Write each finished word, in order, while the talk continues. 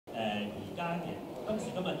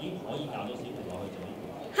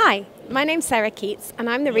Hi, my name's Sarah Keats and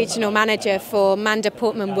I'm the Regional Manager for Manda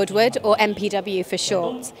Portman Woodward, or MPW for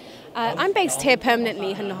short. I'm based here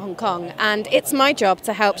permanently in Hong Kong, and it's my job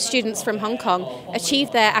to help students from Hong Kong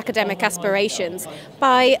achieve their academic aspirations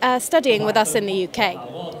by studying with us in the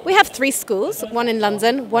UK. We have 3 schools, one in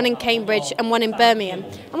London, one in Cambridge and one in Birmingham,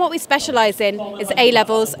 and what we specialise in is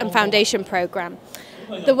A-levels and foundation programme.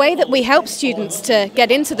 The way that we help students to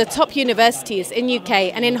get into the top universities in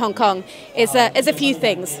UK and in Hong Kong is a few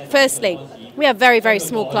things. Firstly, we have very, very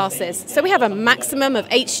small classes, so we have a maximum of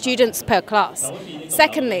 8 students per class.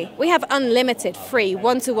 Secondly, we have unlimited free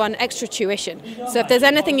one-to-one extra tuition, so if there's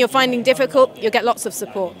anything you're finding difficult, you'll get lots of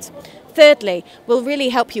support. Thirdly, we'll really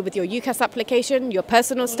help you with your UCAS application, your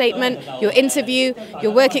personal statement, your interview,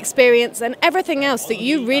 your work experience, and everything else that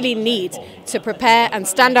you really need to prepare and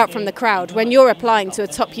stand out from the crowd when you're applying to a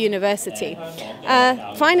top university.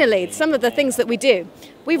 Finally, some of the things that we do.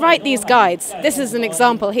 We write these guides. This is an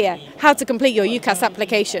example here, how to complete your UCAS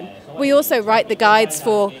application. We also write the guides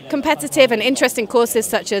for competitive and interesting courses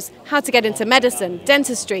such as how to get into medicine,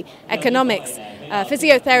 dentistry, economics,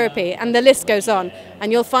 physiotherapy, and the list goes on.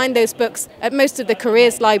 And you'll find those books at most of the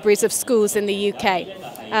careers libraries of schools in the UK.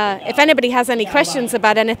 If anybody has any questions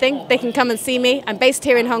about anything, they can come and see me. I'm based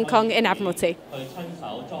here in Hong Kong in Admiralty.